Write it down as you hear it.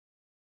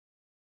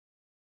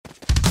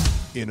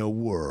In a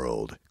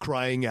world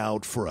crying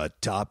out for a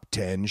top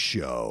 10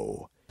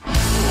 show,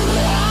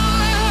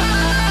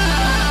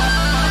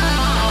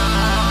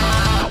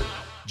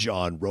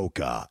 John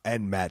Roca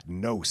and Matt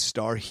Nost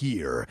are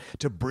here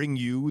to bring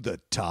you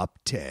the top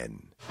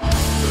 10.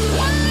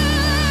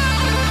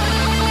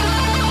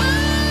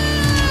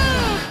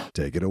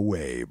 Take it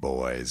away,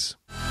 boys.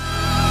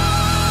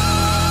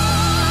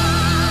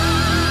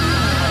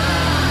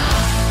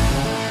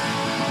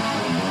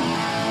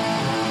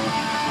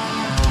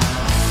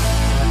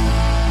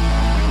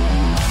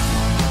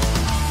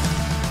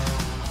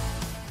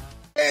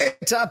 Hey,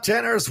 Top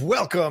Teners,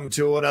 welcome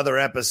to another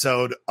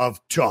episode of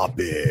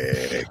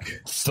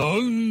Topic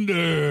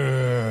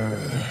Thunder.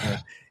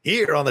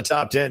 Here on the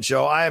Top 10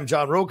 Show, I am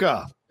John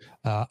Roca.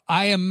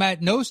 I am Matt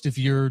Nost. If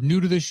you're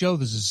new to this show,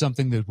 this is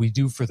something that we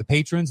do for the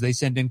patrons. They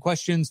send in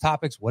questions,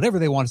 topics, whatever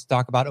they want us to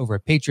talk about over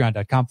at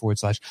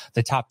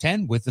patreon.com/the top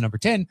 10 with the number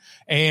 10.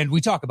 And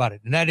we talk about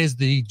it. And that is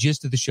the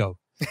gist of the show.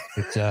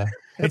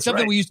 It's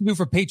something we used to do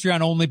for Patreon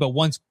only. But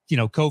once,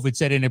 COVID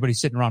set in, everybody's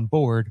sitting around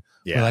bored.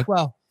 Yeah. We're like,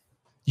 well,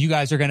 you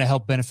guys are going to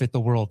help benefit the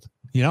world.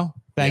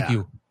 Thank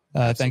you.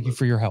 Thank you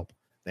for your help.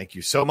 Thank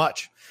you so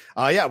much.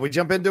 We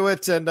jump into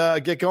it and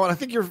get going. I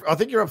think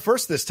you're up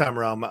first this time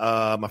around,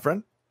 my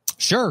friend.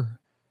 Sure.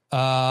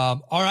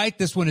 All right.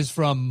 This one is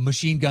from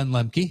Machine Gun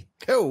Lemke.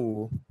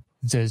 Cool.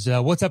 It says,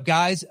 what's up,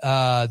 guys?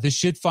 This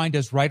should find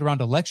us right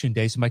around Election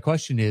Day. So my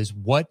question is,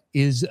 what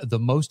is the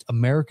most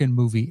American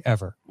movie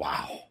ever?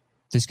 Wow.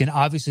 This can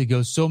obviously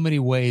go so many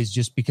ways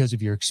just because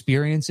of your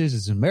experiences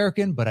as an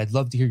American, but I'd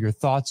love to hear your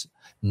thoughts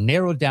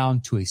narrowed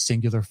down to a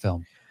singular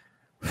film.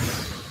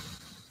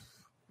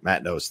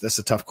 Matt knows this is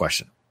a tough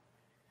question.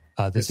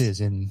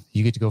 And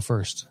you get to go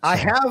first. So. I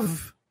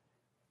have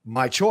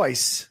my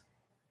choice,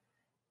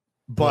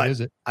 but What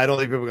is it? I don't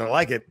think people are going to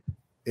like it.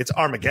 It's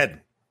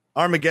Armageddon.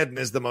 Armageddon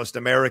is the most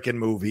American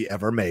movie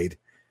ever made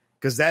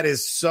because that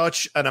is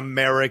such an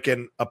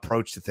American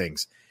approach to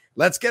things.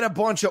 Let's get a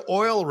bunch of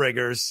oil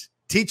riggers,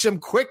 teach them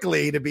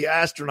quickly to be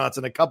astronauts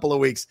in a couple of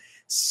weeks,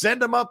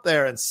 send them up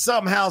there, and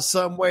somehow,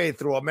 some way,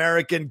 through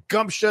American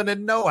gumption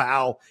and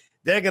know-how,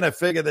 they're going to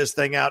figure this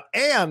thing out.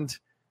 And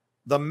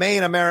the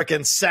main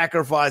American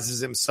sacrifices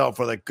himself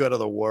for the good of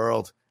the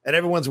world. And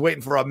everyone's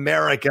waiting for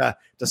America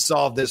to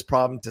solve this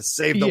problem, to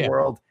save the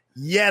world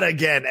yet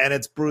again. And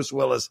it's Bruce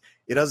Willis.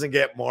 It doesn't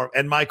get more.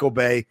 And Michael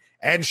Bay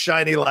and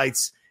Shiny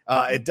Lights.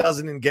 It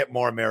doesn't get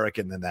more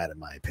American than that, in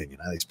my opinion.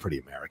 I think it's a pretty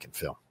American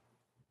film.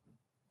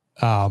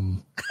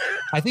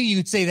 I think you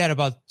could say that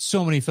about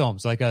so many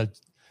films, like a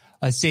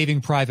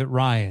Saving Private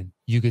Ryan.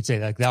 You could say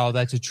like, oh,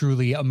 that's a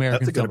truly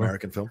American That's a good film.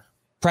 American film.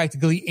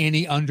 Practically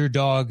any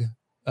underdog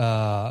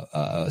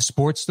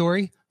sports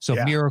story. So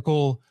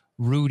Miracle,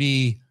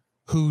 Rudy,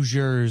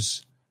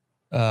 Hoosiers,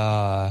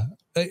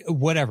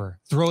 whatever.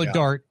 Throw a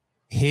dart,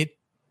 hit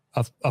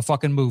a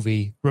fucking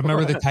movie.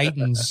 Remember the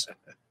Titans.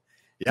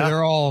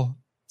 They're all,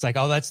 it's like,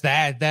 oh,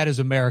 that is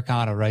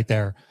Americana right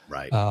there.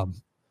 Right.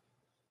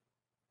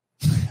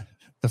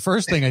 The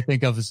first thing I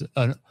think of is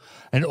an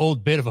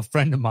old bit of a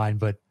friend of mine,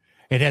 but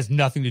it has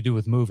nothing to do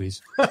with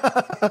movies.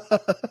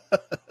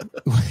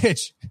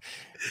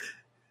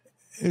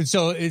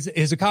 So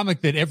is a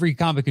comic that every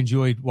comic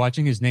enjoyed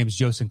watching. His name is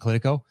Joe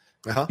Sinclitico.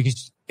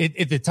 Because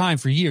at the time,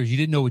 for years, you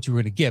didn't know what you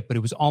were going to get, but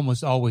it was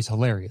almost always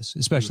hilarious,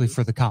 especially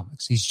for the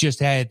comics. He's just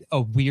had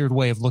a weird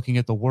way of looking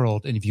at the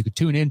world, and if you could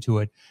tune into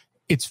it,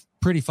 it's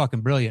pretty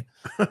fucking brilliant.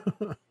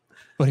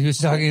 But he was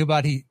talking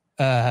about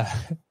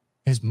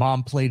his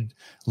mom played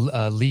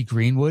Lee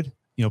Greenwood,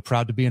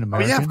 Proud to be an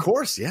American. Oh, yeah, of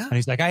course, yeah. And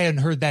he's like, I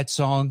hadn't heard that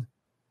song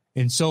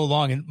in so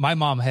long. And my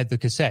mom had the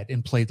cassette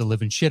and played the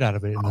living shit out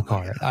of it in the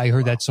car. I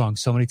heard that song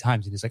so many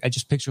times. And he's like, I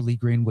just picture Lee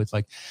Greenwood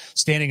like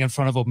standing in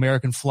front of an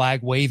American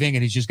flag waving,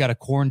 and he's just got a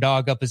corn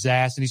dog up his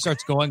ass. And he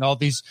starts going all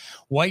these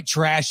white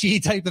trashy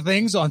type of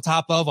things on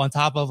top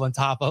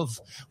of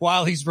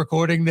while he's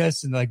recording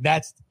this. And like,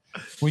 that's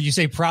when you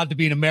say proud to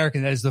be an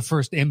American, that is the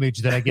first image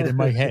that I get in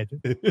my head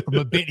from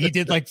a bit he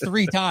did like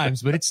 3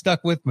 times, but it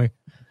stuck with me.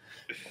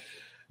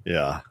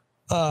 Yeah.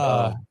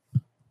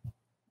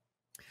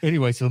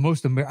 Anyway, so the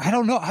most American, I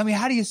don't know. I mean,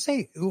 how do you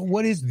say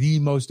what is the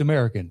most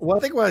American? Well, I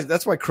think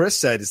that's why Chris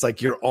said it's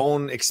like your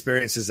own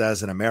experiences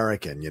as an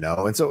American,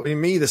 And so in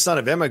me, the son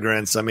of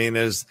immigrants, I mean,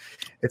 it's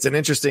an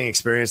interesting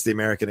experience, the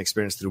American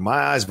experience through my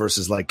eyes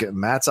versus like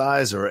Matt's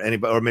eyes or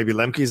anybody, or maybe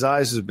Lemke's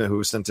eyes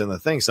who sent in the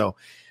thing. So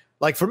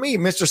like for me,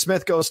 Mr.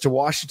 Smith Goes to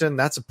Washington,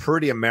 that's a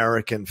pretty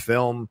American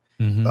film.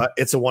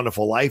 It's a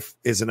Wonderful Life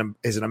is an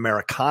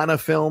Americana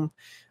film.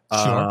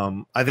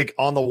 Sure. I think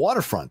On the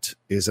Waterfront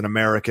is an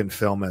American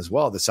film as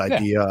well. This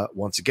idea,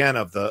 once again,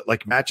 of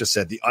like Matt just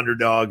said, the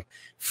underdog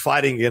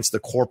fighting against the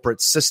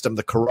corporate system,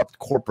 the corrupt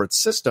corporate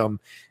system,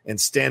 and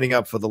standing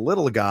up for the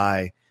little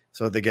guy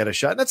so they get a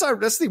shot. And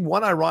that's the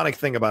one ironic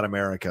thing about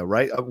America,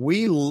 right?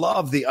 We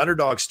love the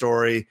underdog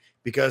story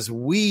because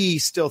we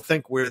still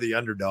think we're the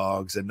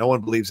underdogs and no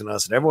one believes in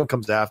us and everyone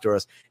comes after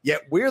us.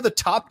 Yet we're the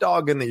top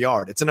dog in the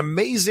yard. It's an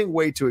amazing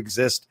way to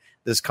exist.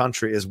 This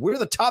country is we're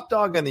the top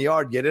dog in the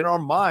yard, yet in our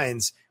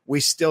minds, we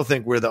still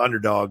think we're the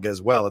underdog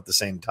as well at the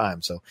same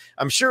time. So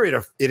I'm sure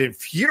it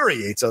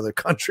infuriates other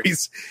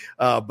countries,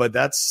 but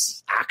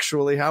that's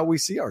actually how we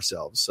see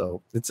ourselves.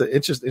 So it's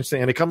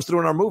interesting, and it comes through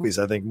in our movies,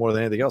 I think, more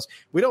than anything else.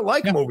 We don't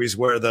like movies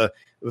where the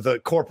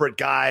corporate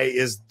guy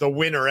is the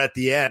winner at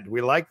the end.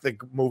 We like the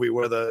movie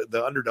where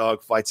the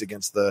underdog fights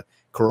against the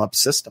corrupt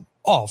system.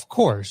 Oh, of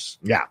course.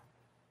 Yeah.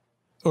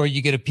 Or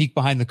you get a peek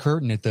behind the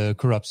curtain at the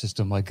corrupt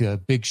system, like a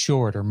Big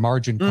Short or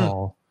Margin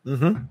Call.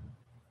 Mm-hmm.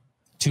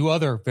 Two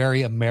other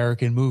very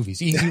American movies.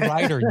 Easy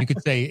Rider, you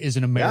could say, is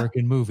an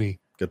American movie.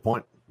 Good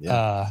point.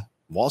 Yeah.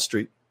 Wall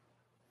Street.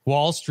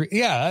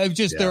 Yeah.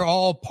 They're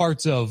all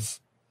parts of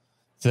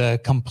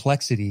the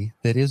complexity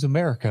that is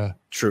America.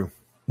 True.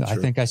 I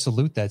think I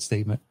salute that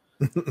statement.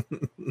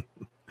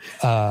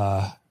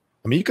 I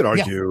mean, you could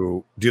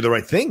argue Do the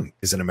Right Thing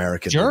is an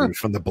American movie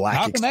from the Black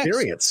Malcolm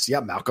Experience. X. Yeah,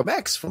 Malcolm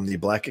X from the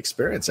Black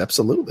Experience.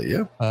 Absolutely,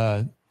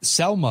 yeah.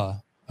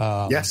 Selma.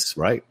 Yes,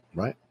 right.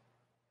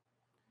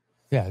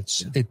 Yeah,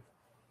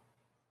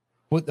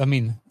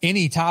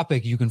 any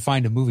topic you can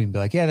find a movie and be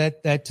like, yeah,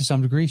 that to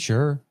some degree,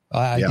 sure.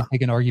 I can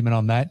take an argument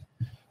on that.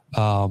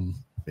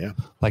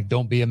 Like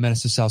Don't Be a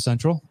Menace to South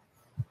Central.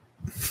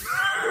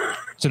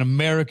 It's an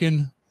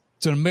American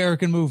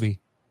movie.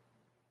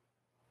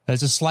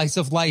 There's a slice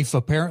of life,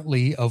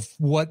 apparently, of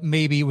what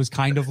maybe it was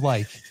kind of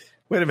like.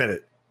 Wait a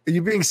minute. Are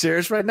you being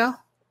serious right now?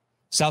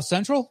 South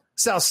Central,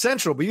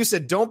 but you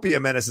said Don't Be a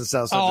Menace in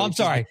South Central. Oh, I'm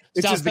sorry.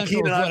 It's South just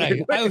Central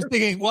bikini. I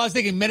was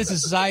thinking Menace to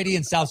Society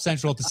and South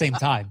Central at the same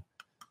time.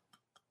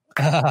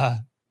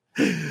 That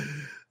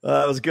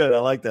was good. I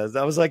like that.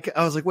 I was like,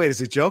 wait, is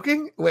he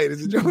joking? No.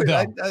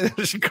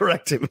 I should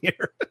correct him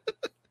here.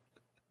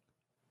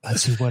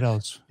 Let's see what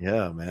else.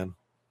 Yeah, man.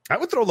 I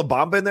would throw La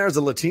Bamba in there as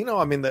a Latino.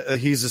 I mean,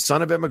 he's a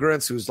son of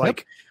immigrants who's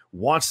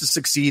wants to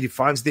succeed. He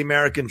finds the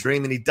American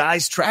dream and he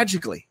dies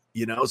tragically,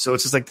 So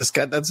it's just like this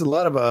guy. That's a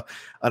lot of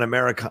an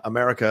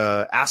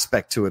America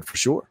aspect to it for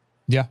sure.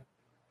 Yeah.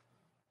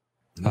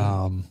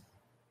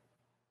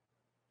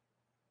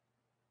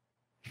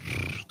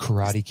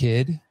 Karate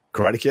Kid.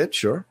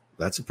 Sure.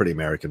 That's a pretty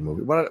American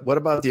movie. What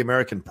about The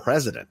American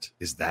President?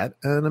 Is that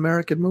an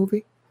American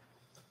movie?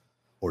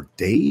 Or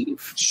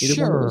Dave? Sure.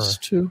 Either one of those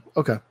two?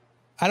 Okay.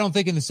 I don't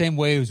think in the same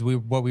way as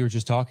what we were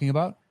just talking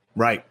about.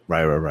 Right.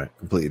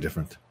 Completely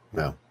different.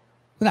 No.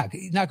 Not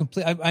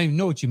complete. I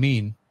know what you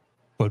mean,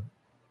 but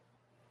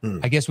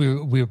I guess we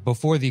were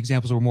before the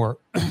examples were more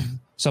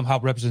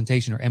somehow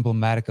representation or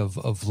emblematic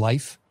of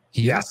life.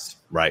 Here. Yes.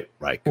 Right.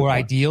 Good or point.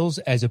 Ideals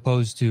as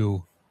opposed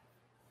to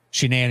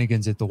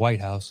shenanigans at the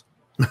White House.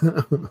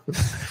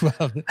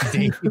 Well,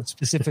 Dave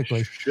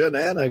specifically.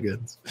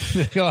 Shenanigans.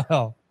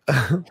 Well,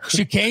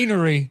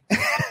 chicanery.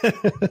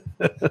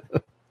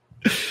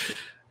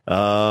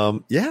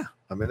 Yeah.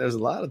 I mean, there's a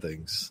lot of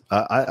things.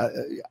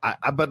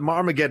 But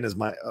Armageddon is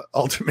my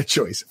ultimate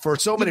choice for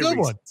so many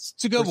reasons.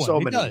 It's a good one. So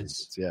it many does.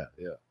 Reasons.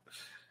 Yeah.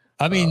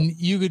 I mean,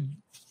 you could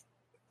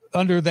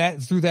through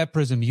that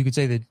prism, you could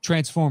say that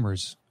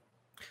Transformers.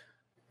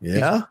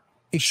 Yeah.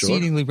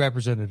 Exceedingly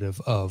representative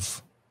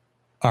of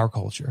our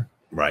culture.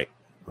 Right.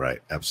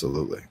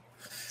 Absolutely.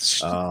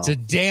 It's a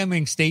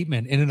damning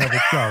statement in and of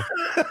itself,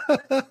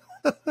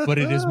 but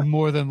it is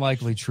more than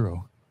likely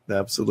true.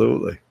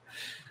 Absolutely.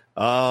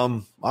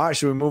 All right,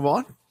 should we move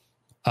on?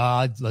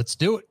 Let's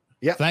do it.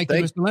 Yeah. Thank you,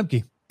 Mr.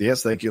 Lemke.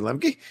 Yes, thank you,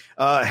 Lemke.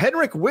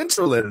 Henrik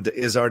Winterland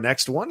is our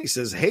next one. He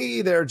says,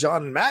 hey there,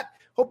 John and Matt.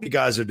 Hope you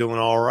guys are doing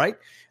all right.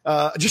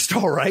 Just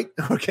all right.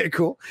 Okay,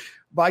 cool.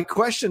 My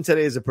question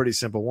today is a pretty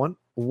simple one.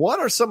 What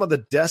are some of the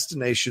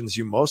destinations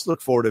you most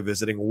look forward to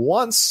visiting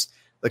once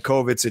the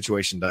COVID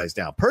situation dies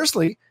down?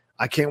 Personally,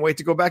 I can't wait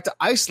to go back to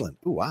Iceland.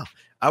 Oh, wow.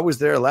 I was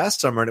there last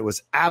summer and it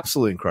was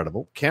absolutely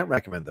incredible. Can't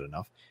recommend it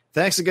enough.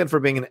 Thanks again for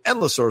being an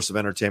endless source of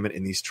entertainment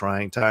in these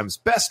trying times.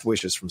 Best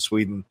wishes from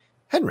Sweden,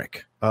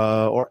 Henrik,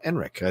 or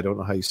Enrik. I don't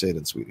know how you say it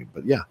in Sweden,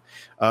 but yeah.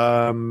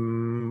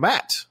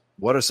 Matt,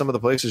 what are some of the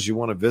places you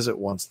want to visit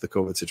once the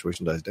COVID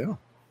situation dies down?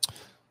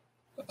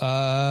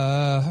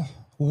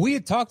 We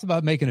had talked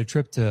about making a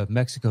trip to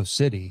Mexico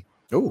City.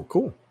 Oh,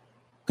 cool.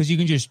 Because you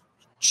can just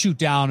shoot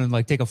down and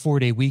take a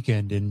 4-day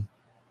weekend and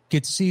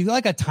get to see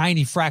a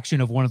tiny fraction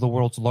of one of the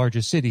world's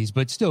largest cities,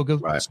 but still go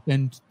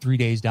spend 3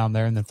 days down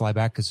there and then fly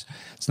back because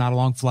it's not a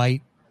long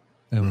flight.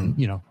 If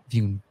you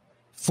can,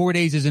 4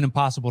 days isn't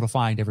impossible to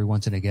find every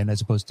once and again, as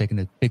opposed to taking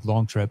a big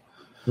long trip.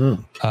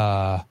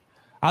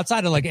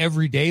 Outside of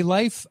everyday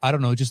life, I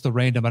don't know, just the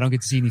random. I don't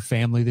get to see any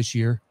family this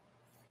year.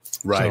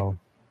 Right. So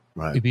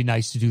it'd be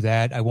nice to do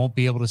that. I won't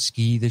be able to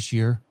ski this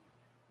year.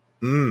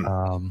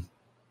 Normal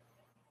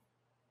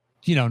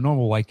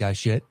white guy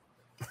shit.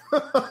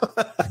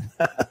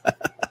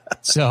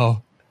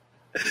 So,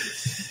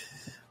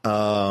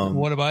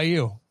 what about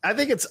you? I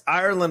think it's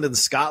Ireland and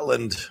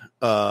Scotland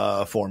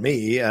for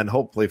me, and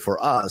hopefully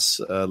for us,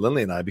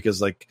 Lindley and I,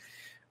 because we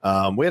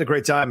had a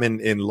great time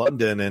in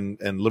London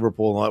and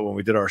Liverpool when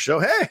we did our show.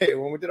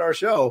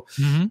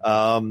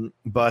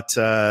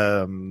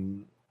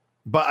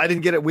 But I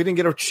didn't get it. We didn't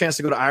get a chance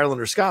to go to Ireland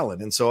or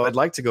Scotland, and so I'd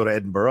like to go to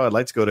Edinburgh. I'd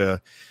like to go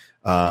to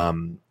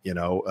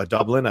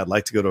Dublin. I'd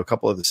like to go to a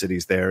couple of the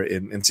cities there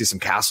and see some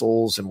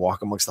castles and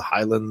walk amongst the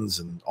highlands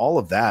and all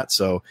of that.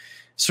 So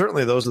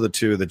certainly those are the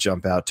two that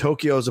jump out.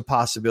 Tokyo is a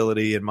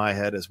possibility in my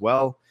head as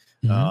well.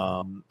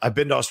 Mm-hmm. I've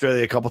been to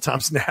Australia a couple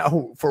times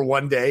now for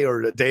one day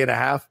or a day and a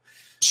half.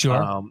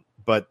 Sure.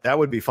 But that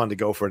would be fun to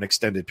go for an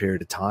extended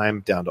period of time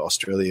down to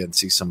Australia and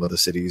see some of the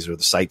cities or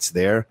the sites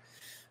there.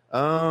 Yeah,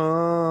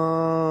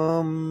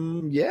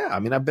 I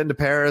mean, I've been to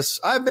Paris.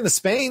 I've been to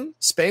Spain.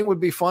 Spain would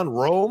be fun.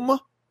 Rome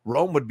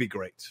would be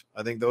great.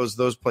 I think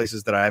those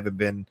places that I haven't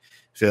been,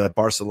 say like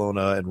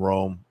Barcelona and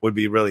Rome, would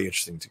be really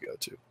interesting to go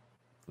to.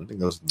 I think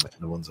those are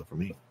the ones for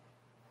me.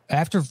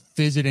 After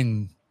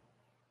visiting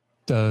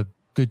the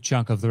good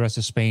chunk of the rest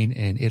of Spain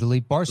and Italy,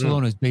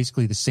 Barcelona is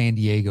basically the San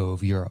Diego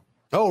of Europe.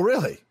 Oh,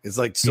 really? It's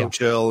like so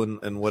chill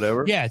and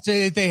whatever. Yeah,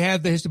 they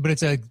have the history, but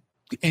it's a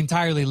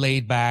entirely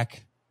laid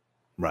back.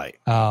 Right.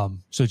 So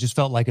it just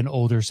felt like an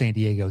older San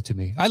Diego to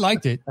me. I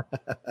liked it.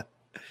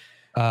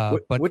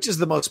 But which is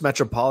the most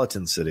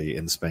metropolitan city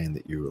in Spain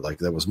that you like?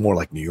 That was more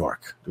like New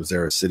York. Was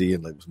there a city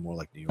that was more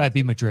like New York? That'd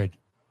be Madrid.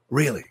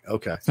 Really?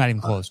 Okay. It's not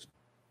even close.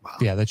 Wow.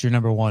 Yeah, that's your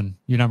number one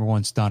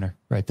stunner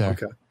right there.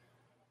 Okay.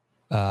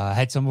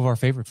 Had some of our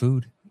favorite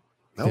food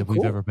that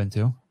we've ever been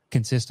to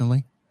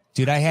consistently.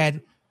 Dude, I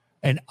had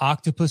an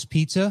octopus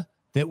pizza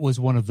that was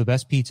one of the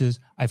best pizzas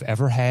I've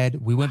ever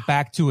had. We went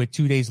back to it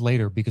 2 days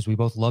later because we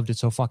both loved it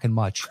so fucking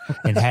much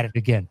and had it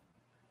again.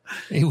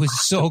 It was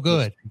so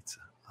good. Pizza.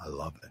 I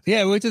love it.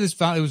 Yeah, we went to this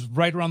fountain. It was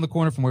right around the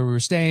corner from where we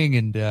were staying.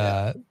 And,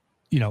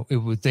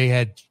 they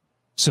had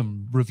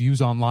some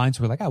reviews online.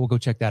 So we're like, we'll go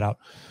check that out.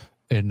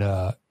 And,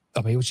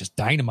 it was just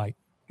dynamite.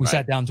 We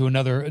sat down to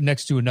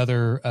next to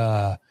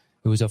another,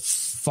 it was a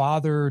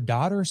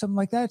father-daughter or something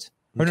like that.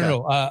 Or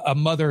no, a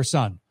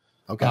mother-son.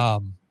 Okay.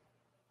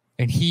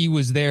 And he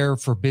was there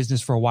for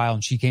business for a while,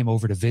 and she came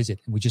over to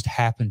visit, and we just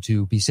happened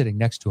to be sitting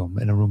next to him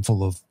in a room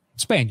full of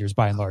Spaniards,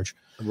 by and large.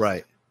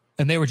 Right.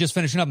 And they were just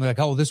finishing up. And they're like,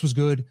 "Oh, this was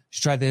good.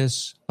 Just try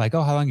this." Like,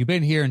 "Oh, how long you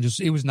been here?" And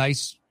it was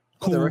nice,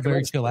 cool,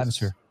 very chill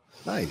atmosphere.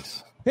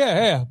 Nice.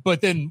 Yeah.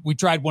 But then we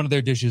tried one of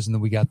their dishes, and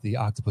then we got the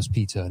octopus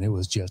pizza, and it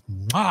was just,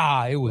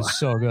 it was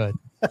so good.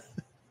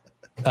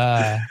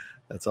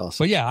 That's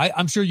awesome. But yeah,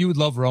 I'm sure you would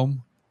love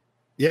Rome.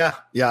 Yeah.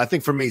 I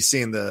think for me,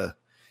 seeing the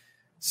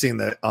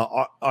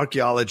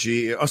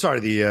archaeology. The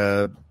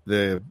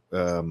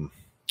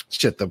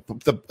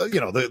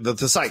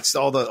sites,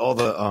 all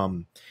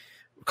the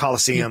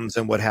Colosseums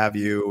and what have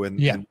you,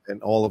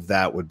 and all of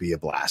that would be a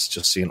blast.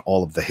 Just seeing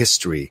all of the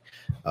history,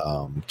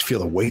 feel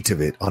the weight of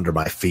it under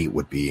my feet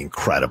would be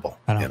incredible.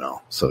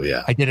 So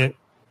yeah, I did it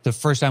the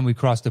first time we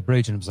crossed the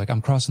bridge, and it was like,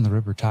 I'm crossing the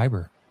River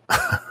Tiber.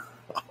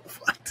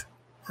 What?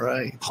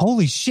 Right.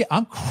 Holy shit!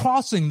 I'm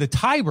crossing the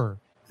Tiber.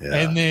 Yeah.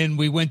 And then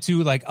we went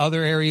to like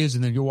other areas,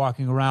 and then you're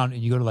walking around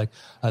and you go to like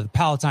the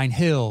Palatine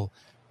Hill,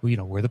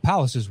 where the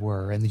palaces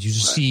were. And then you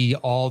just see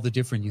all the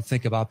different, you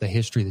think about the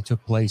history that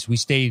took place. We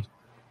stayed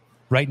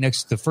right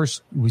next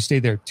to we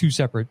stayed there 2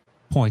 separate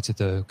points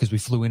because we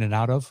flew in and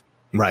out of.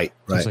 Right.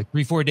 So it was like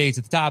 3-4 days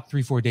at the top,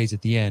 3-4 days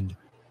at the end.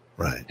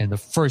 Right. And the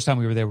first time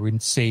we were there, we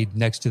stayed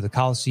next to the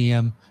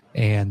Colosseum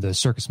and the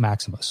Circus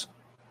Maximus.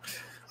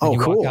 And you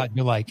cool. walk out and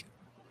you're like,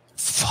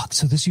 fuck,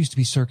 so this used to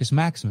be Circus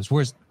Maximus.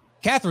 Whereas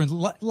Catherine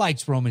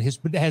likes Roman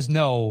history, but it has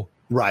no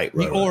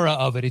aura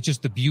of it. It's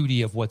just the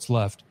beauty of what's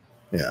left.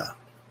 Yeah.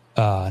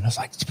 And I was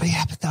like,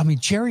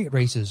 chariot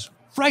races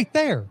right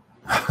there.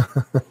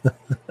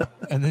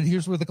 And then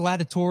here's where the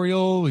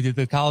gladiatorial, we did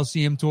the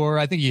Colosseum tour.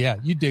 I think,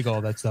 you dig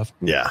all that stuff.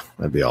 Yeah,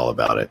 I'd be all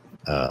about it.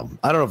 I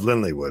don't know if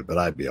Lindley would, but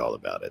I'd be all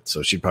about it.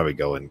 So she'd probably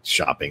go in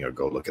shopping or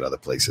go look at other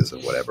places or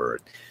whatever,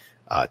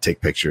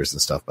 take pictures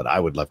and stuff. But I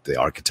would love the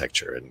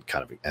architecture and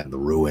and the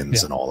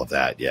ruins and all of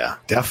that. Yeah,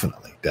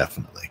 definitely.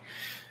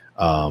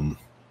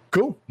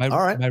 Cool. All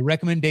right. My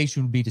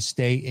recommendation would be to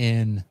stay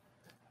in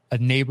a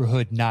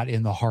neighborhood not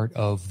in the heart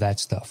of that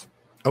stuff.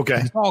 Okay.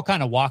 It's all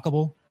kind of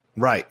walkable.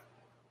 Right.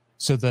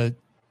 So the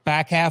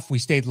back half, we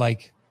stayed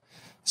like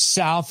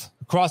south,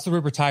 across the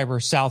River Tiber,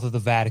 south of the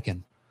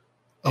Vatican.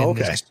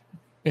 Okay.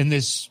 In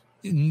this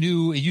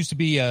new, it used to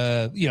be,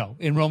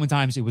 in Roman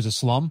times, it was a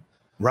slum.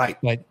 Right.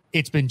 But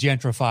it's been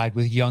gentrified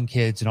with young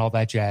kids and all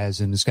that jazz.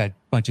 And it's got a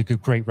bunch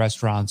of great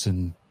restaurants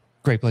and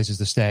great places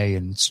to stay,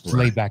 and it's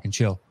laid back and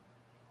chill.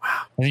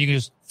 Wow. And then you can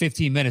just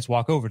 15 minutes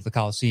walk over to the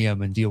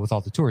Colosseum and deal with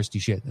all the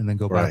touristy shit, and then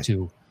go back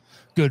to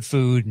good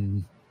food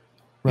and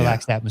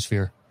relaxed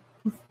atmosphere.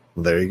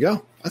 Well, there you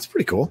go. That's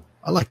pretty cool.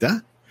 I like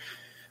that.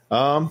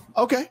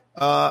 Okay.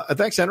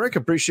 Thanks, Henrik.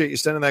 Appreciate you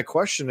sending that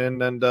question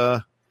in.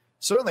 And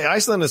certainly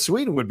Iceland and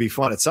Sweden would be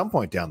fun at some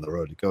point down the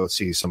road to go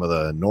see some of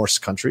the Norse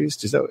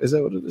countries. Is that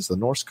what it is? The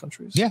Norse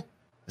countries? Yeah.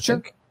 I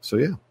think. So,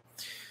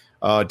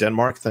 yeah.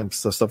 Denmark,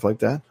 stuff like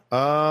that.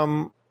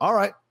 All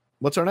right.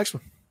 What's our next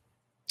one?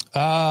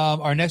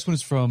 Our next one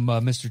is from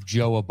Mr.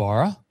 Joe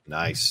Ibarra.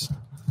 Nice.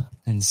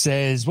 And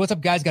says, "What's up,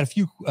 guys? Got a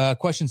few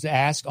questions to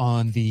ask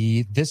on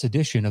this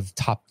edition of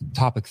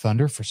Topic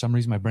Thunder. For some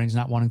reason, my brain's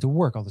not wanting to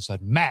work all of a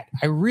sudden. Matt,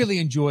 I really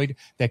enjoyed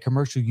that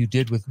commercial you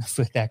did with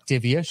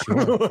Activia.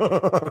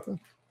 Sure.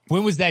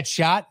 When was that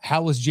shot?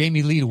 How was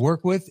Jamie Lee to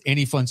work with?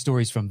 Any fun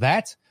stories from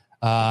that?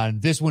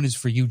 This one is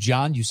for you,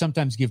 John. You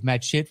sometimes give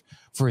Matt shit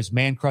for his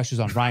man crushes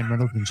on Ryan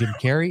Reynolds and Jim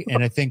Carrey,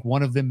 and I think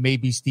one of them may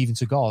be Steven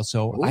Seagal.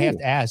 So I have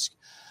to ask,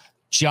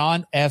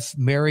 John F.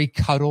 Mary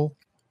Cuddle,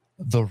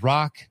 The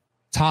Rock,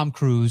 Tom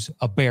Cruise,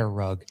 a bear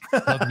rug.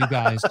 Love you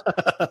guys.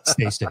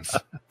 Stay safe.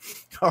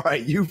 All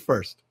right, you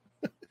first.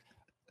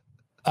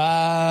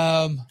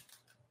 Yeah,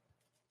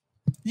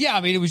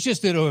 I mean, it was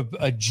just at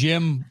a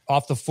gym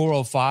off the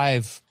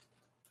 405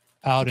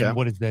 out in,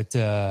 what is that?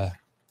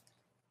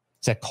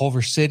 Is that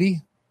Culver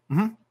City?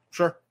 Mm-hmm.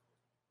 Sure.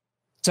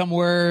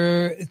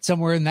 Somewhere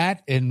in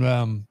that.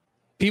 And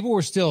people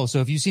were still, so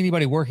if you see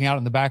anybody working out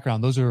in the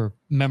background, those are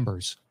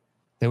members.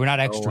 They were not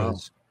extras. Oh, wow.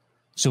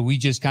 So we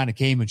just kind of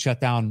came and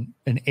shut down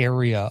an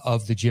area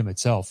of the gym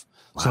itself.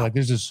 Wow. So like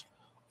there's this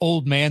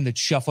old man that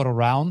shuffled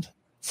around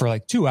for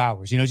like 2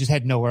 hours, just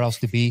had nowhere else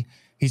to be.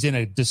 He's in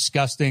a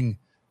disgusting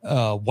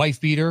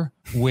wife beater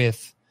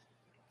with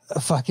a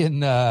fucking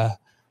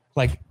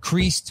like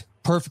creased,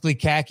 perfectly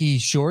khaki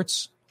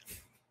shorts,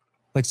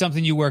 like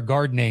something you wear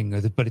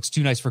gardening, but it's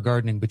too nice for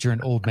gardening, but you're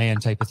an old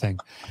man type of thing.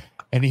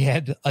 And he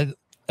had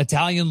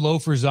Italian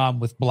loafers on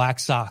with black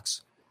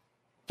socks,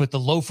 but the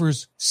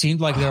loafers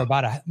seemed like they were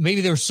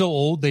maybe they were so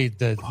old,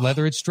 the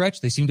leather had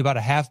stretched. They seemed about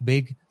a half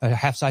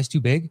size too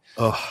big.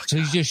 So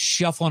he's just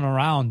shuffling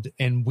around,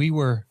 and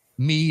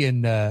me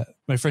and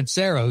my friend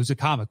Sarah, who's a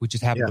comic, we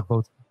just happened to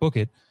both book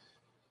it.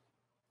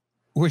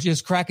 We're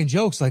just cracking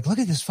jokes like, look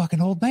at this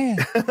fucking old man.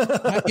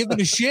 Not giving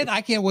a shit.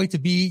 I can't wait to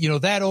be,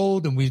 that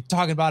old. And we're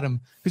talking about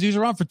him because he was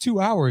around for 2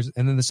 hours.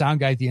 And then the sound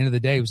guy at the end of the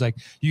day was like,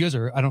 you guys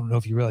are, I don't know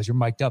if you realize you're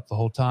mic'd up the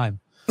whole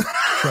time.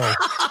 So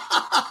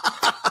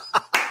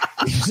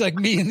he's like,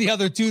 me and the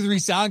other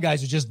 2-3 sound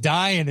guys are just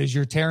dying as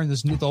you're tearing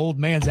the old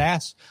man's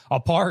ass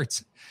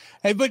apart.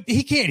 Hey, but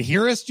he can't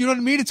hear us. You know what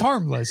I mean? It's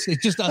harmless.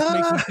 It just doesn't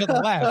make each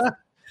other laugh.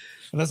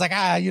 And I was like, what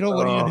are you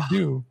going to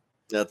do?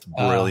 That's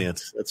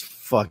brilliant. That's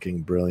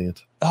fucking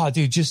brilliant. Oh,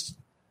 dude, just,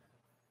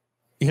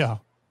 he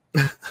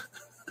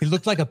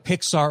looked like a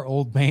Pixar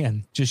old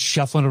man, just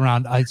shuffling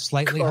around. I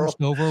slightly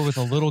hunched over with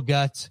a little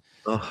gut.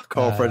 Oh,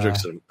 Carl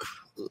Fredricksen.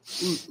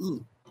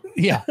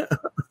 Yeah.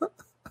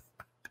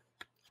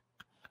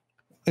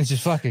 It's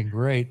just fucking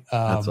great.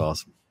 That's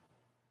awesome.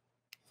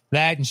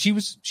 That, and she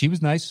was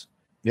nice.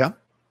 Yeah.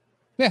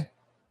 Yeah.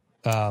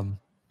 How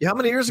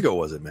many years ago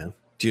was it, man?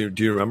 Do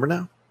you remember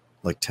now?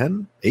 Like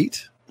 10,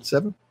 8,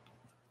 7?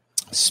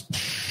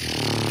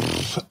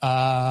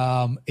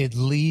 At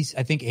least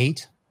I think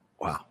 8.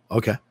 Wow.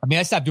 Okay. I mean,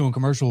 I stopped doing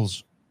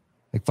commercials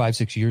like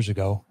 5-6 years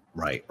ago.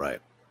 Right.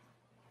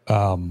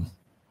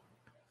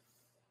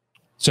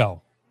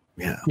 So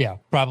yeah,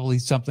 probably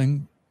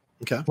something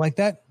like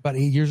that about 8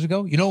 years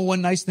ago.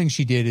 One nice thing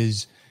she did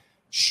is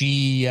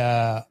she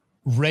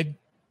read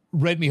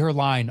me her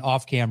line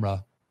off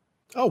camera.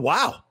 Oh,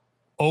 wow.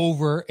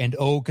 Over and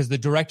over, because the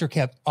director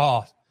kept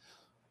off.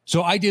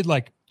 So I did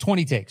like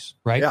 20 takes,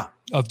 right? Yeah.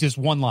 Of just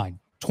one line,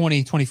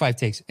 20, 25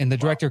 takes. And the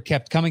director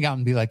kept coming out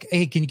and be like,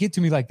 hey, can you get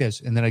to me like this?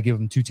 And then I give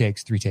him 2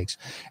 takes, 3 takes.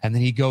 And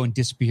then he'd go and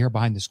disappear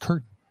behind this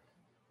curtain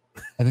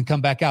and then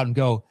come back out and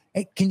go,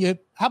 hey,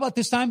 how about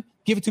this time?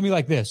 Give it to me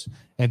like this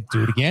and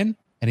do it again.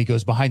 And he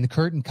goes behind the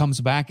curtain,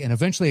 comes back. And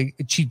eventually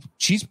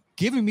she's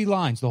giving me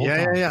lines the whole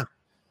time. Yeah.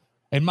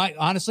 And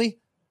honestly,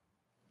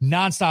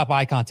 nonstop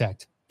eye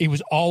contact. It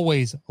was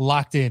always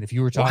locked in. If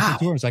you were talking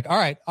to her, it's like, all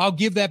right, I'll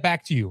give that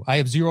back to you. I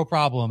have zero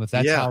problem if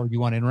that's how you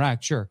want to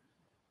interact. Sure.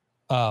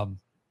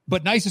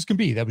 But nice as can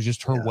be. That was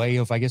just her way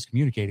of, I guess,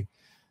 communicating.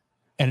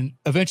 And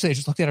eventually I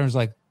just looked at her and was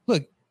like,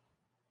 look,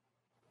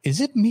 is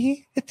it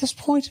me at this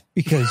point?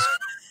 Because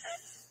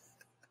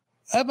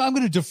I'm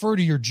going to defer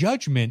to your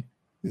judgment.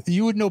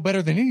 You would know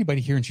better than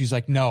anybody here. And she's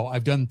like, no,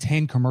 I've done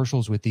 10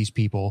 commercials with these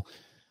people.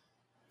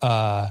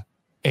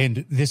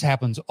 And this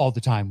happens all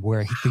the time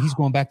where he's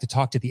going back to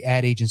talk to the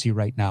ad agency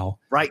right now.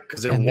 Right,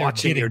 because they're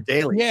watching your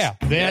dailies. Yeah,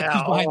 he's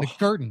behind the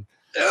curtain.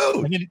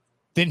 Dude. And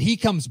then he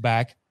comes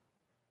back.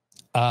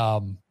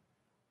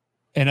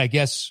 And I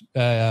guess,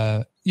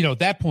 at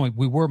that point,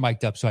 we were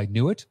mic'd up, so I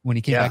knew it. When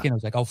he came back in, I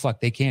was like, oh, fuck,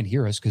 they can't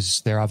hear us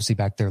because they're obviously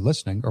back there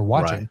listening or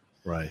watching.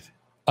 Right.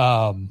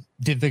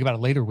 Didn't think about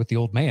it later with the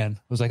old man.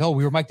 I was like, oh,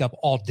 we were mic'd up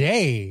all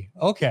day.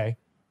 Okay.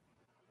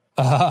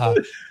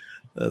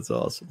 That's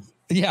awesome.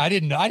 Yeah, I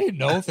didn't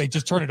know if they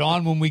just turn it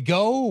on when we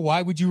go.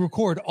 Why would you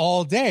record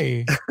all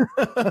day?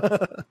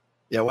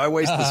 Yeah, why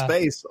waste the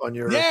space on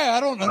your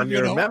I don't know, on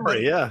your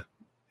memory?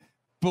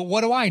 But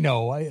what do I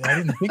know? I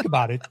didn't think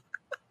about it.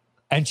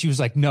 And she was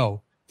like,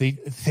 no, they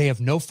have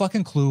no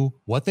fucking clue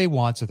what they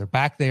want, so they're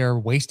back there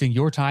wasting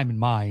your time and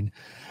mine.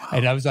 Wow.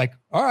 And I was like,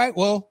 all right,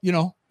 well,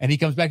 and he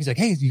comes back, he's like,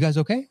 hey, you guys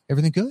okay?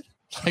 Everything good?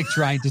 Like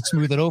trying to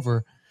smooth it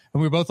over.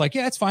 And we were both like,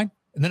 yeah, it's fine.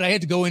 And then I had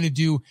to go in and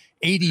do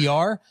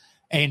ADR.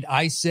 And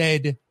I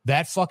said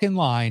that fucking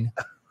line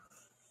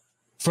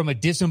from a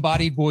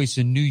disembodied voice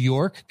in New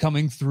York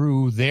coming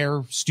through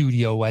their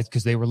studio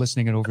because they were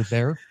listening it over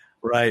there.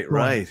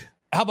 Right.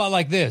 How about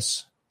like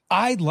this?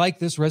 I like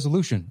this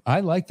resolution.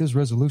 I like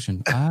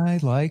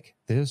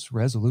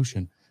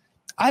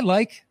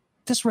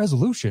this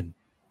resolution.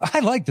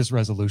 I like this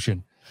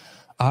resolution.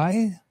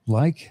 I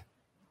like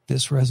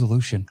this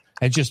resolution.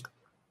 And just,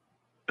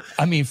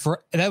 I mean,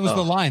 that was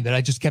the line that I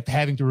just kept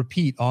having to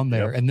repeat on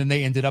there. Yep. And then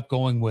they ended up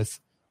going with,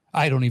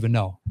 I don't even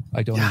know.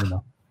 I don't even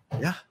know.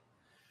 Yeah.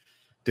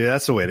 Dude,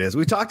 that's the way it is.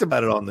 We talked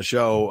about it on the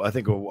show, I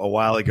think a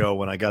while ago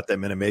when I got that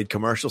Minute Maid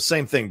commercial.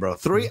 Same thing, bro.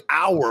 3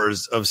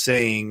 hours of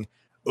saying,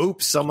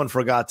 oops, someone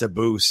forgot to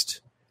boost.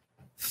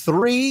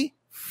 3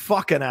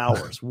 fucking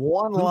hours.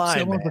 One line.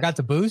 Someone forgot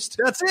to boost?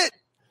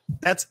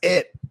 That's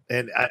it.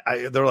 And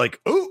they're like,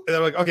 ooh. And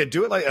they're like, okay,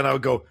 do it like, and I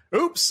would go,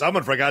 oops,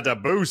 someone forgot to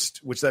boost,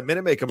 which that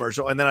Minute Maid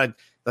commercial. And then I'd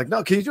like,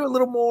 no, can you do a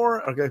little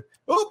more? Okay.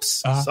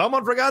 Oops,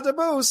 someone forgot to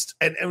boost.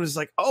 And it was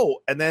like, oh,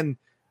 and then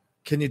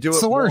can you do it?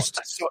 It's the worst.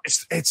 So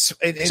it's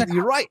like,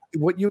 you're right.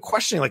 What you're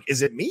questioning, like,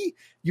 is it me?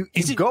 You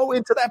go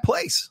into that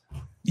place.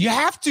 You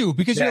have to,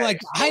 because you're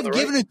like, I've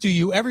given it to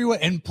you everywhere.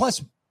 And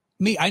plus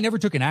me, I never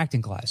took an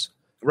acting class.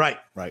 Right.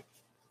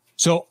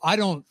 So I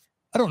don't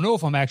know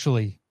if I'm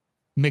actually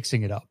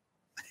mixing it up.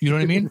 You know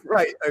what I mean?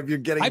 Right. If you're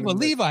getting, I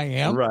believe I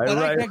am. Right.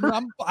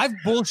 But I've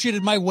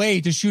bullshitted my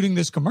way to shooting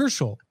this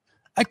commercial.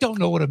 I don't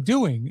know what I'm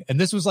doing. And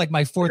this was like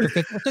my 4th or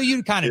 5th. So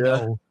you kind of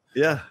know.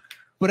 Yeah.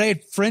 But I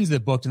had friends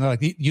that booked and they're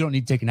like, you don't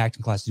need to take an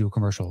acting class to do a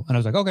commercial. And I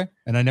was like, okay.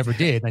 And I never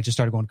did. And I just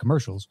started going to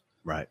commercials.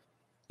 Right.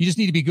 You just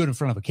need to be good in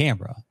front of a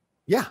camera.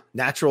 Yeah.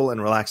 Natural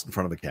and relaxed in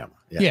front of a camera.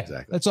 Yeah,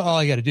 exactly. That's all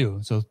I got to do.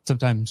 So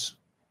sometimes,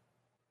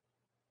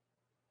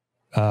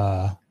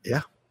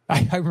 yeah.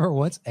 I remember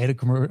once I had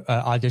a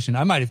audition.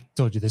 I might have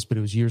told you this, but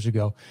it was years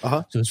ago.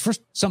 So it was for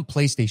some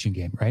PlayStation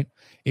game, right?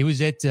 It was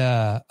at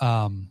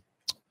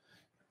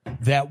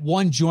that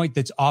one joint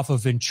that's off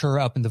of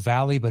Ventura up in the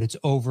valley, but it's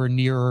over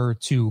nearer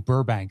to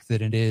Burbank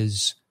than it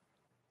is.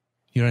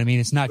 You know what I mean?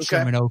 It's not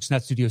Sherman Oaks,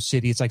 not Studio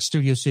City. It's like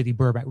Studio City,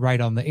 Burbank,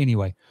 right on the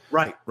anyway.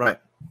 Right.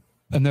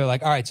 And they're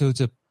like, all right, so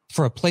it's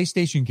for a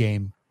PlayStation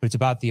game, but it's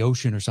about the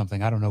ocean or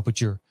something. I don't know,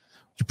 but you're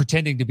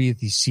pretending to be at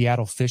the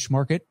Seattle fish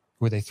market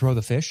where they throw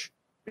the fish.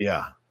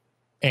 Yeah.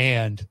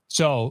 And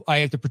so I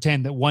have to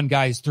pretend that one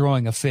guy's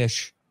throwing a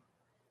fish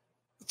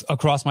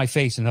across my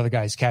face and another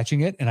guy's catching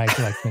it. And I have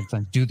to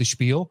like do the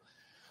spiel.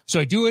 So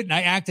I do it and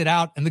I act it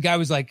out. And the guy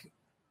was like,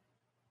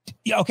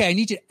 yeah, okay, I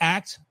need you to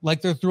act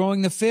like they're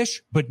throwing the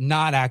fish, but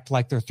not act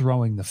like they're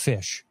throwing the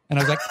fish. And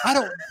I was like,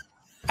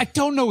 I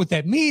don't know what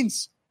that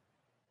means.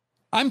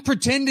 I'm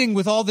pretending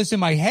with all this in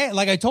my head.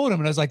 Like I told him,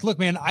 and I was like, look,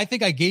 man, I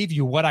think I gave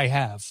you what I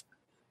have.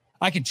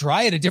 I can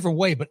try it a different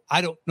way, but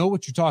I don't know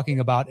what you're talking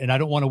about, and I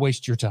don't want to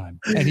waste your time.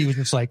 And he was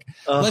just like,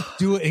 let's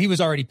do it. He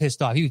was already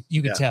pissed off.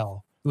 You could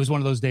tell. It was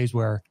one of those days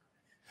where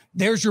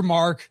there's your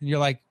mark, and you're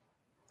like,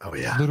 oh,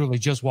 yeah. Literally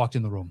just walked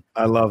in the room.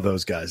 I love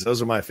those guys.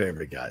 Those are my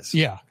favorite guys.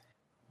 Yeah.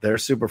 They're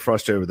super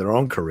frustrated with their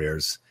own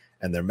careers,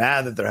 and they're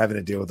mad that they're having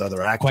to deal with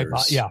other actors.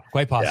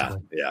 Quite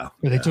possibly. Yeah.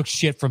 Or they took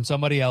shit from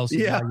somebody else.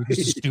 Yeah. You're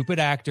just a stupid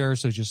actor.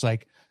 So just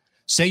like,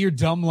 say your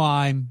dumb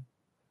line.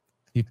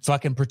 You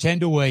fucking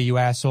pretend away, you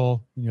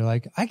asshole. And you're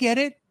like, I get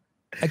it.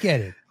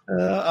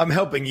 I'm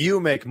helping you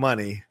make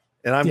money,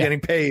 and I'm getting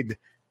paid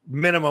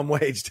minimum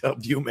wage to help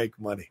you make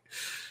money.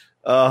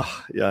 Yeah,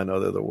 I know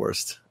they're the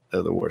worst.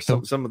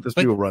 So, some of those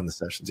people run the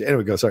sessions.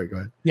 Anyway, go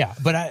ahead. Yeah,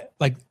 but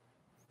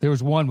there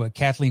was one with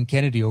Kathleen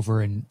Kennedy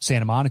over in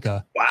Santa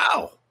Monica.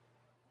 Wow.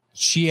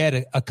 She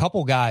had a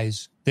couple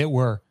guys that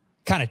were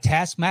kind of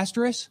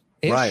taskmasterous.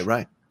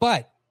 Right.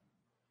 But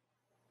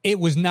it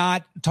was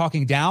not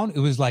talking down. It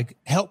was like,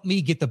 help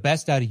me get the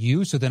best out of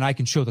you so then I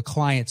can show the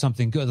client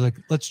something good. Like,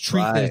 let's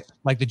treat this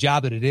like the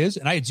job that it is.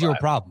 And I had zero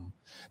problem.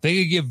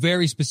 They could give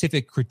very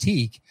specific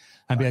critique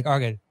and be like,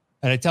 okay.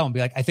 And I tell them,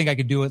 be like, I think I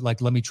could do it. Like,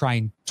 let me try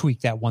and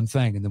tweak that one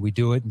thing. And then we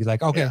do it and be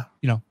like, okay,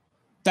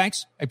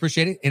 thanks. I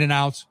appreciate it. In and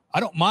out. I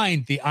don't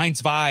mind the ein,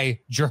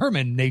 zwei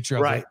German nature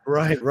of it.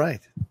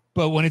 Right.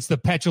 But when it's the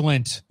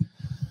petulant,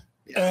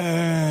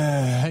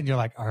 and you're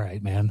like, all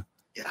right, man.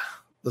 Yeah.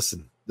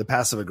 Listen. The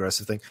passive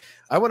aggressive thing.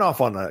 I went off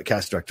on a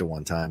cast director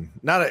one time,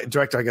 not a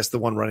director, I guess the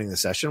one running the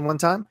session one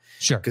time.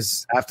 Sure.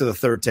 Because after the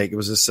third take, it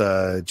was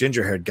this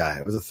ginger haired guy.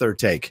 It was the third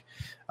take.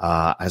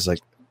 I was like,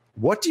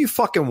 what do you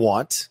fucking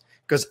want?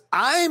 Because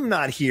I'm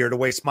not here to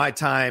waste my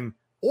time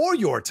or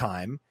your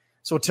time.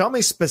 So tell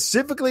me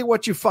specifically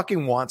what you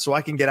fucking want so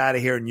I can get out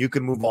of here and you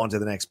can move on to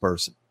the next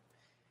person.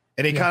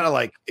 And he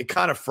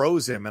kind of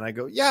froze him. And I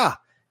go, yeah,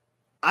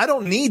 I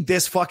don't need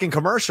this fucking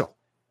commercial.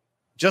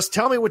 Just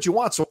tell me what you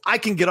want so I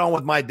can get on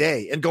with my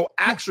day and go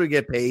actually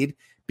get paid,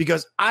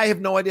 because I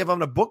have no idea if I'm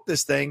going to book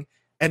this thing.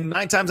 And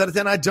 9 times out of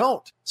 10, I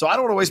don't. So I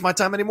don't want to waste my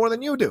time any more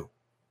than you do.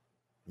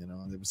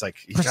 It was like,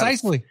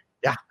 precisely.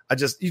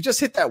 You just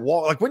hit that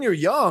wall. Like when you're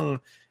young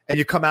and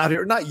you come out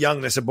here, not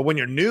youngness, but when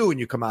you're new and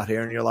you come out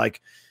here and you're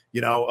like,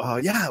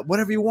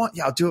 whatever you want.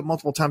 Yeah, I'll do it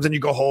multiple times. And you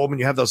go home and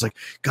you have those like,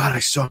 God, I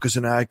suck as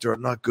an actor.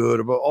 I'm not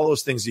good. About all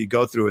those things that you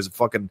go through as a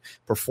fucking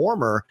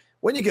performer.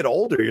 When you get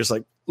older, you're just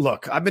like,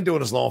 look, I've been doing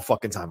this a long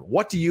fucking time.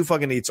 What do you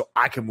fucking need so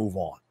I can move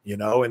on?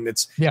 And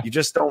it's, you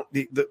just don't,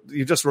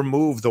 you just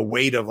remove the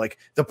weight of like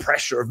the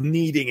pressure of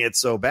needing it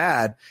so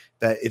bad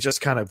that it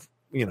just kind of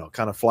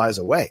kind of flies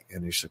away.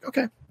 And you're just like,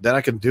 okay, then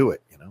I can do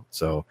it,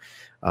 So,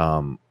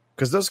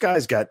 because those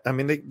guys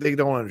they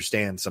don't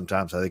understand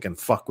sometimes how they can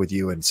fuck with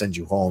you and send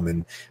you home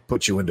and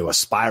put you into a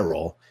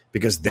spiral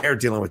because they're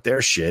dealing with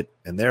their shit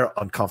and their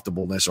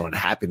uncomfortableness or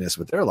unhappiness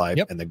with their life.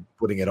 And they're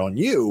putting it on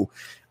you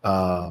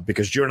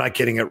because you're not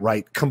getting it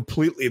right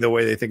completely the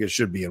way they think it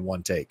should be in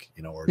one take,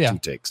 or 2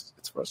 takes.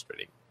 It's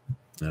frustrating.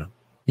 Yeah,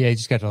 you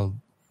just got to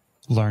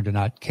learn to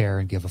not care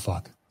and give a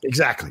fuck.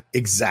 Exactly.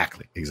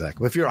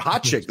 If you're a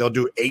hot chick, they'll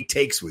do 8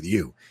 takes with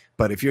you.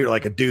 But if you're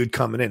like a dude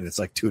coming in, it's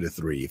like 2 to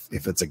 3.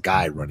 If it's a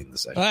guy running the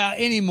session.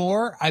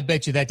 Anymore, I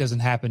bet you that doesn't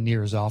happen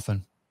near as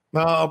often.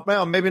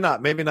 Well, maybe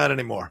not. Maybe not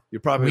anymore.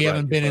 You're probably we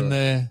haven't been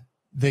in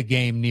the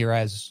game near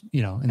as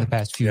in the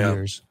past few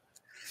years.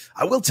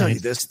 I will tell you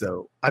this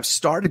though. I've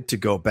started to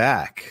go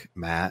back,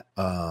 Matt,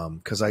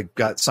 because I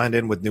got signed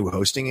in with new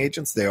hosting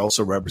agents. They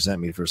also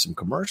represent me for some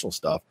commercial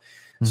stuff.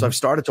 Mm-hmm. So I've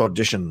started to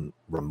audition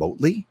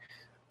remotely.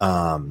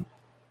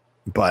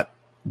 But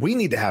we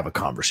need to have a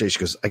conversation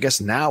because I guess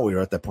now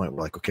we're at that point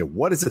where like, okay,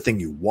 what is the thing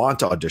you want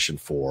to audition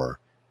for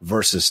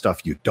versus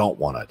stuff you don't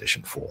want to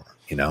audition for,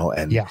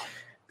 And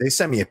they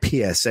sent me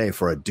a PSA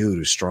for a dude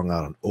who's strung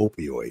out on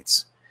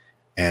opioids.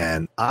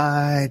 And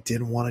I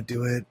didn't want to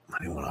do it. I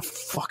didn't want to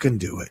fucking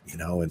do it,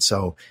 And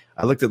so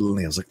I looked at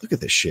Lily. I was like, look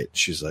at this shit.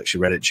 She's like, she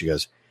read it. And she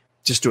goes,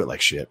 just do it like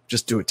shit.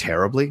 Just do it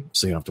terribly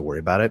so you don't have to worry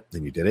about it.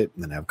 Then you did it.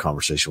 And then have a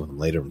conversation with them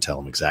later and tell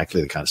them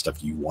exactly the kind of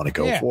stuff you want to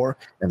go for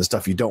and the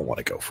stuff you don't want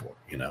to go for,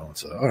 And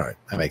so, all right,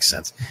 that makes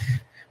sense.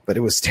 But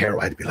it was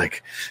terrible. I had to be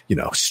like,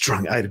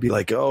 strung. I had to be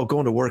like, oh,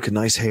 going to work,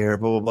 nice hair,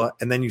 blah, blah, blah.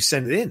 And then you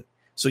send it in.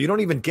 So you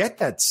don't even get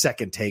that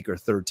second take or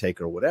third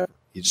take or whatever.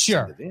 You just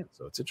send it in.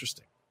 So it's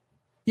interesting.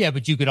 Yeah,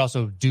 but you could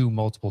also do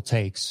multiple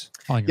takes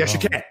on your own. Yes, you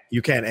can.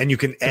 You can. And you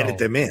can edit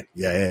them in.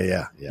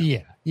 Yeah.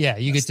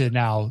 You get to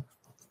now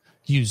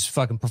use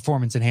fucking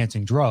performance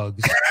enhancing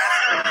drugs.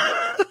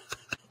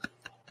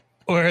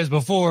 Whereas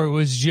before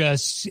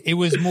it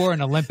was more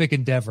an Olympic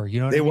endeavor. You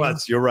know what I mean? It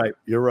was.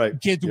 You're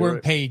right. Kids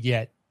weren't paid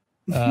yet.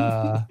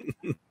 But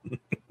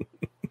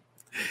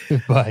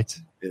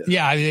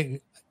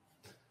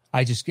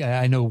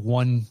I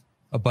know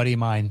a buddy of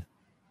mine,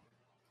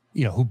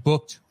 who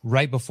booked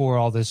right before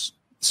all this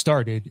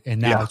started,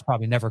 and now it's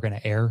probably never going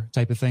to air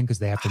type of thing because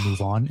they have to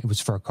move on. It was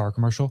for a car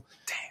commercial.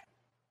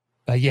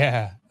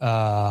 Damn.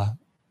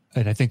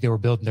 And I think they were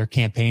building their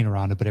campaign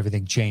around it, but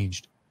everything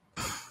changed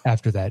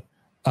after that.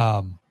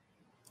 What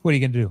are you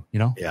going to do?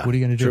 What are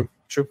you going to do?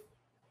 True.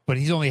 But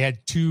he's only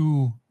had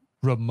 2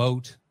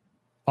 remote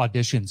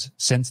auditions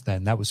since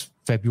then. That was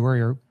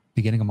February or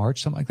beginning of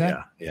March, something like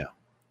that. Yeah.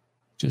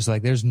 Just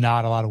like there's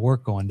not a lot of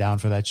work going down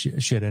for that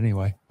shit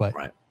anyway. But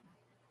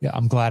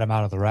I'm glad I'm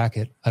out of the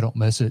racket. I don't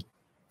miss it.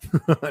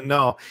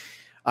 No,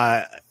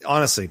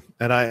 honestly,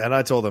 and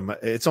I told them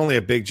it's only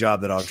a big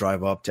job that I'll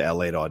drive up to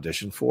LA to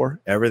audition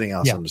for. Everything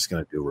else I'm just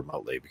going to do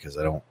remotely because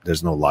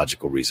there's no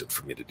logical reason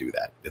for me to do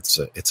that.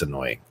 It's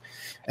annoying.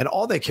 And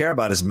all they care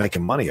about is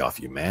making money off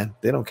you, man.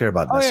 They don't care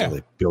about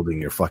necessarily building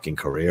your fucking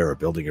career or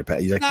building your pay.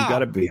 You got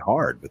to be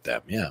hard with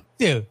them. Yeah.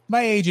 Dude,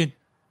 my agent,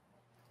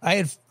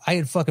 I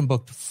had fucking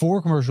booked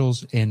 4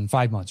 commercials in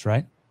 5 months,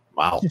 right?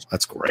 Wow.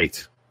 That's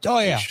great. Oh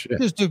yeah.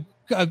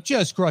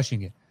 Just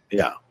crushing it.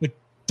 Yeah. But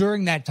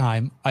during that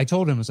time, I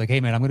told him, I was like, hey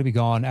man, I'm going to be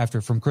gone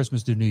from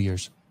Christmas to New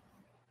Year's.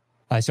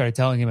 I started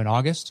telling him in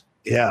August.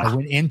 Yeah. I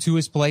went into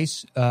his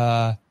place,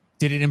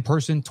 did it in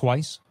person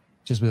twice.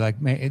 Just be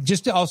like, man,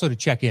 just also to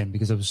check in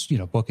because it was,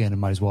 book in and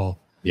might as well.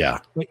 Yeah.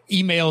 But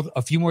emailed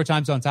a few more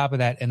times on top of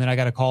that. And then I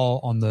got a call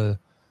on the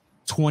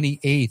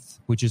 28th,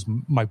 which is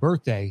my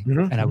birthday.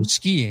 And I was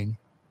skiing.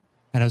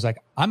 And I was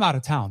like, I'm out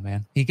of town,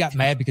 man. He got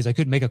mad because I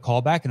couldn't make a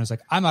call back. And I was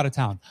like, I'm out of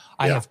town.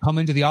 I have come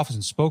into the office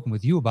and spoken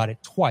with you about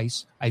it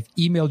twice. I've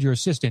emailed your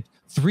assistant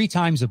 3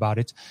 times about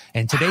it.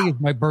 And today is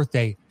my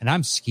birthday and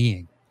I'm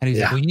skiing. And he's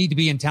like, well, you need to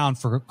be in town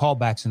for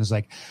callbacks. And I was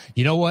like,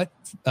 you know what,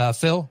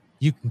 Phil,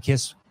 you can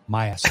kiss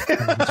my ass.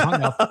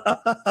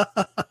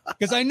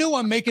 Because I knew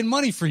I'm making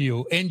money for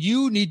you, and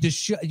you need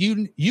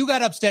to you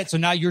got upset, so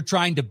now you're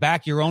trying to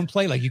back your own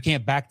play, like you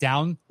can't back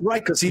down,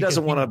 right? Because he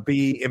doesn't want to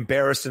be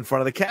embarrassed in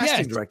front of the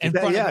casting director.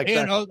 Exactly.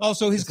 And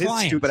also his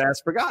client. Stupid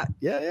ass forgot.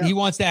 Yeah. He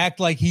wants to act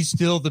like he's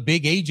still the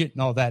big agent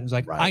and all that. It's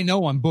like, I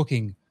know I'm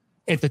booking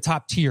at the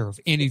top tier of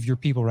any of your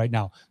people right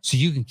now, so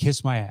you can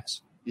kiss my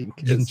ass. You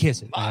can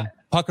kiss it, man.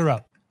 Pucker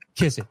up,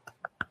 kiss it.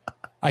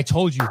 I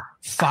told you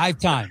 5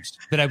 times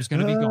that I was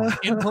going to be going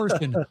in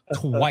person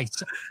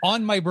twice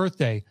on my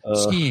birthday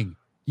skiing.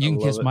 You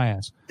can kiss my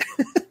ass.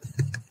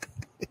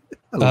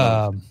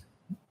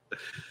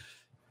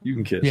 You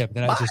can kiss. Yeah,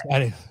 but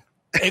then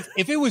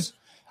if it was,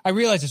 I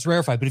realize it's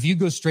rarefied, but if you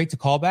go straight to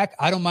callback,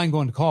 I don't mind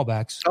going to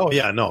callbacks. Oh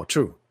yeah, no,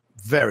 true,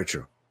 very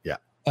true. Yeah,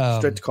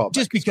 straight to callback.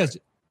 Just because,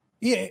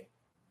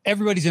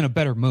 everybody's in a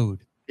better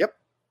mood. Yep.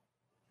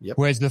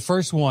 Whereas the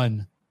first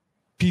one,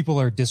 people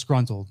are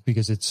disgruntled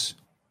because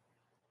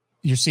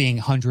you're seeing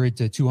 100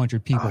 to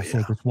 200 people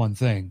for this one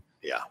thing.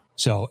 Yeah.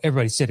 So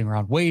everybody's sitting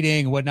around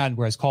waiting and whatnot.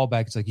 Whereas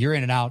callback, it's like you're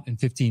in and out in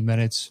 15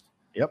 minutes.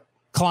 Yep.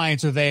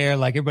 clients are there,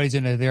 like everybody's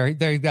in there.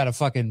 They've got a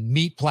fucking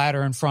meat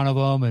platter in front of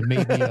them and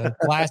maybe a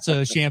glass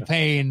of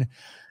champagne.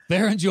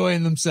 They're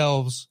enjoying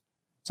themselves.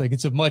 It's like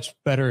it's a much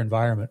better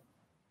environment.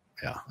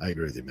 Yeah, I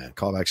agree with you, man.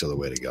 Callbacks are the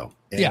way to go.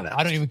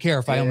 I don't even care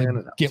if I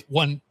only get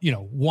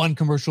one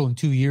commercial in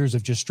 2 years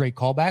of just straight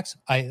callbacks.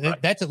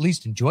 That's at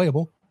least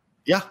enjoyable.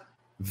 Yeah,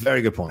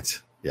 very good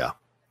points. Yeah,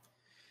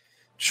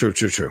 true.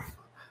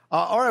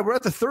 All right, we're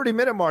at the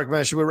 30-minute mark,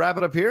 man. Should we wrap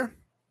it up here?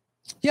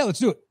 Yeah, let's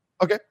do it.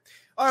 Okay.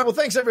 All right. Well,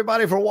 thanks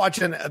everybody for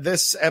watching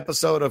this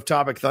episode of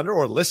Topic Thunder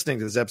or listening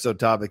to this episode of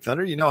Topic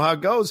Thunder. You know how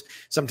it goes.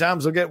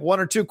 Sometimes we'll get one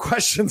or two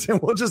questions and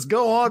we'll just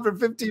go on for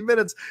 15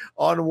 minutes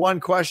on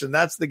one question.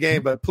 That's the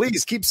game. But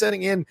please keep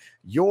sending in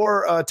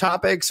your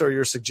topics or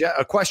your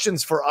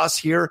questions for us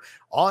here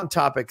on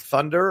Topic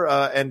Thunder.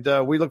 And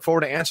we look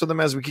forward to answering them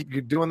as we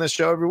keep doing this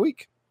show every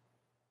week.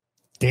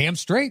 Damn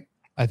straight.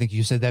 I think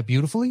you said that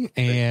beautifully.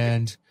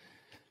 And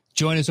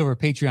join us over at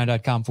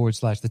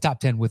patreon.com/the top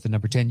 10 with the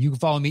number 10. You can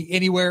follow me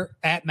anywhere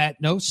at Matt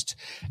Nost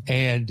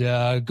and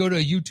go to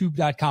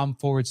youtube.com/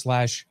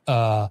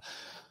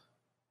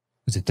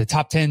 was it the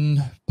top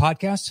 10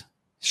 podcast?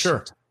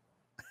 Sure.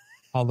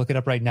 I'll look it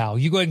up right now.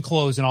 You go ahead and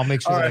close and I'll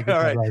make sure that I get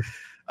that right.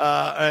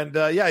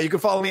 You can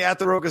follow me at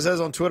The Rocha Says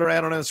on Twitter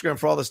and on Instagram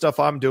for all the stuff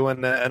I'm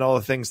doing and all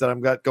the things that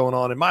I've got going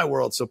on in my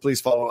world. So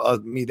please follow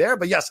me there.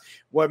 But yes,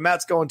 what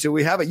Matt's going to,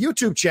 we have a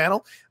YouTube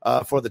channel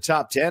for the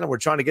top 10, and we're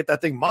trying to get that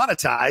thing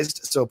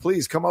monetized. So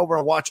please come over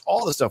and watch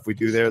all the stuff we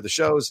do there. The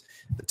shows,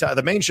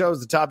 the main shows,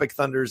 the Topic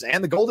Thunders,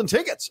 and the Golden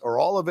Tickets are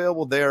all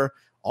available there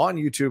on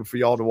YouTube for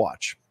y'all to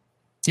watch.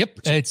 Yep.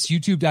 It's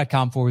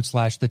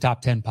youtube.com/the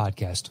top 10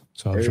 podcast.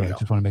 So I just want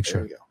to make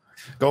sure.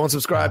 Go and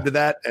subscribe to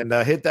that and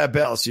hit that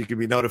bell so you can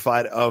be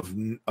notified of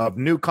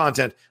new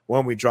content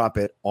when we drop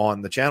it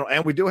on the channel.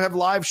 And we do have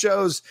live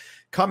shows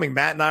coming.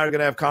 Matt and I are going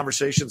to have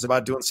conversations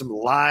about doing some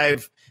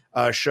live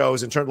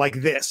shows in turn like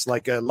this,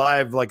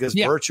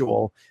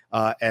 virtual,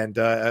 and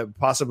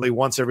possibly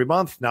once every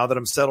month. Now that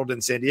I'm settled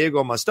in San Diego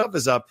and my stuff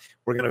is up,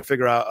 we're going to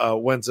figure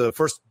out when's the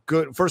first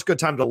good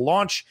time to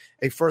launch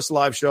a first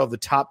live show of the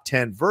top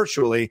 10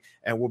 virtually,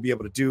 and we'll be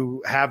able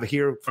to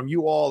hear from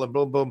you all and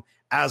boom, boom,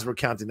 as we're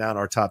counting down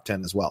our top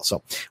 10 as well.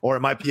 So, or it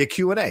might be a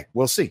Q&A.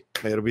 We'll see.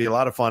 It'll be a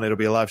lot of fun. It'll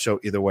be a live show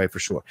either way for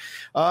sure.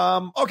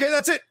 Okay,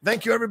 that's it.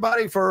 Thank you,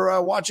 everybody,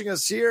 for watching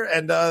us here.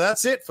 And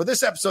that's it for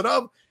this episode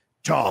of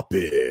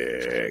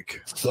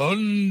Topic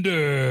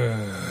Thunder.